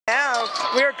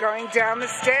We're going down the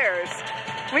stairs.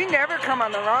 We never come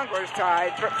on the Wronglers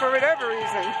side, but for whatever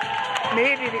reason,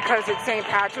 maybe because it's St.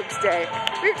 Patrick's Day,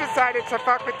 we've decided to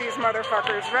fuck with these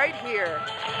motherfuckers right here.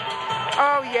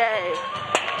 Oh, yay.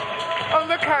 Oh,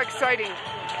 look how exciting.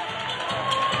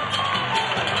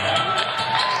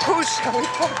 Who shall we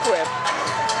fuck with?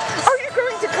 Are you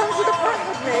going to come to the front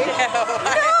with me?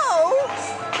 No!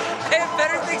 I have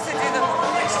better things to do than...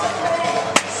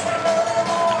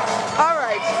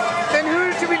 Alright, then who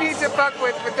do we need to fuck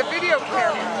with the video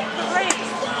camera? The rain.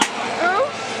 Who?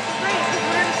 The rain.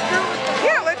 We're going to screw with them.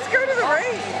 Yeah, let's go to the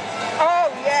rain. Oh,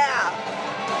 yeah.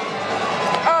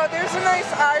 Oh, there's a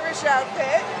nice Irish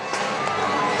outfit.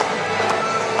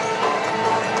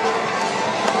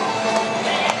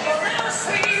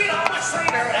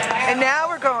 And now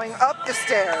we're going up the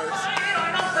stairs.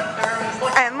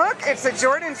 And look, it's a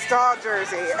Jordan Stahl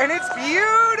jersey. And it's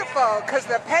beautiful because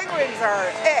the Penguins are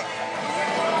it.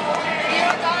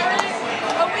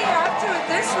 Oh, we have to at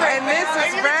this rate. And this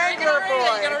is Wrangler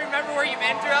Boy. You gotta remember where you've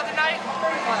been throughout the night?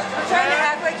 We're trying to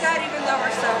act like that even though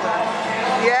we're sober.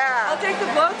 Yeah. I'll take the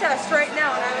blow test right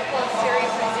now and I will blow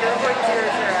seriously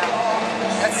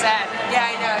 0.00. That's sad. Yeah,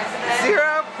 I know, isn't it?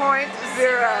 0.0.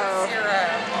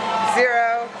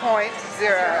 0.0.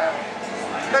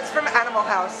 That's from Animal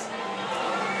House.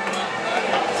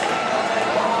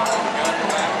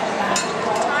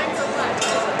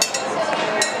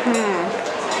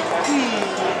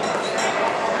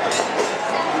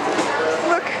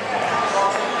 Look,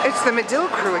 it's the Medill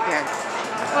crew again.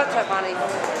 What's up, honey?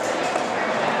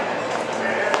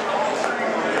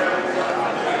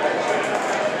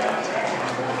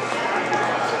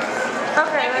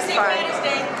 Okay, that's fine.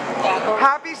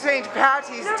 Happy St.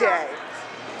 Patty's Day.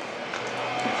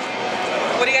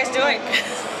 What are you guys doing?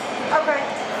 Okay.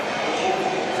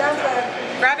 Sounds better.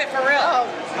 Grab it for real. Oh.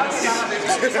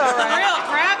 For real,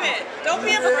 grab it. Don't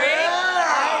be afraid.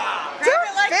 Grab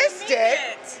it like fist you mean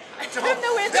it.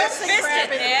 Don't fist it,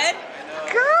 Ned.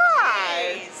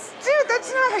 God. Dude,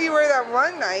 that's not how you wear that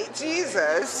one night.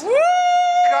 Jesus. Woo!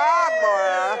 God,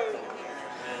 Laura.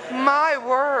 My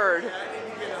word.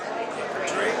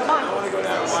 Come on.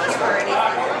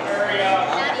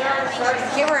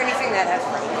 Give her anything that has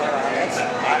Wrangler on it.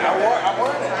 I'm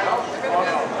wearing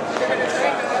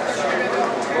it.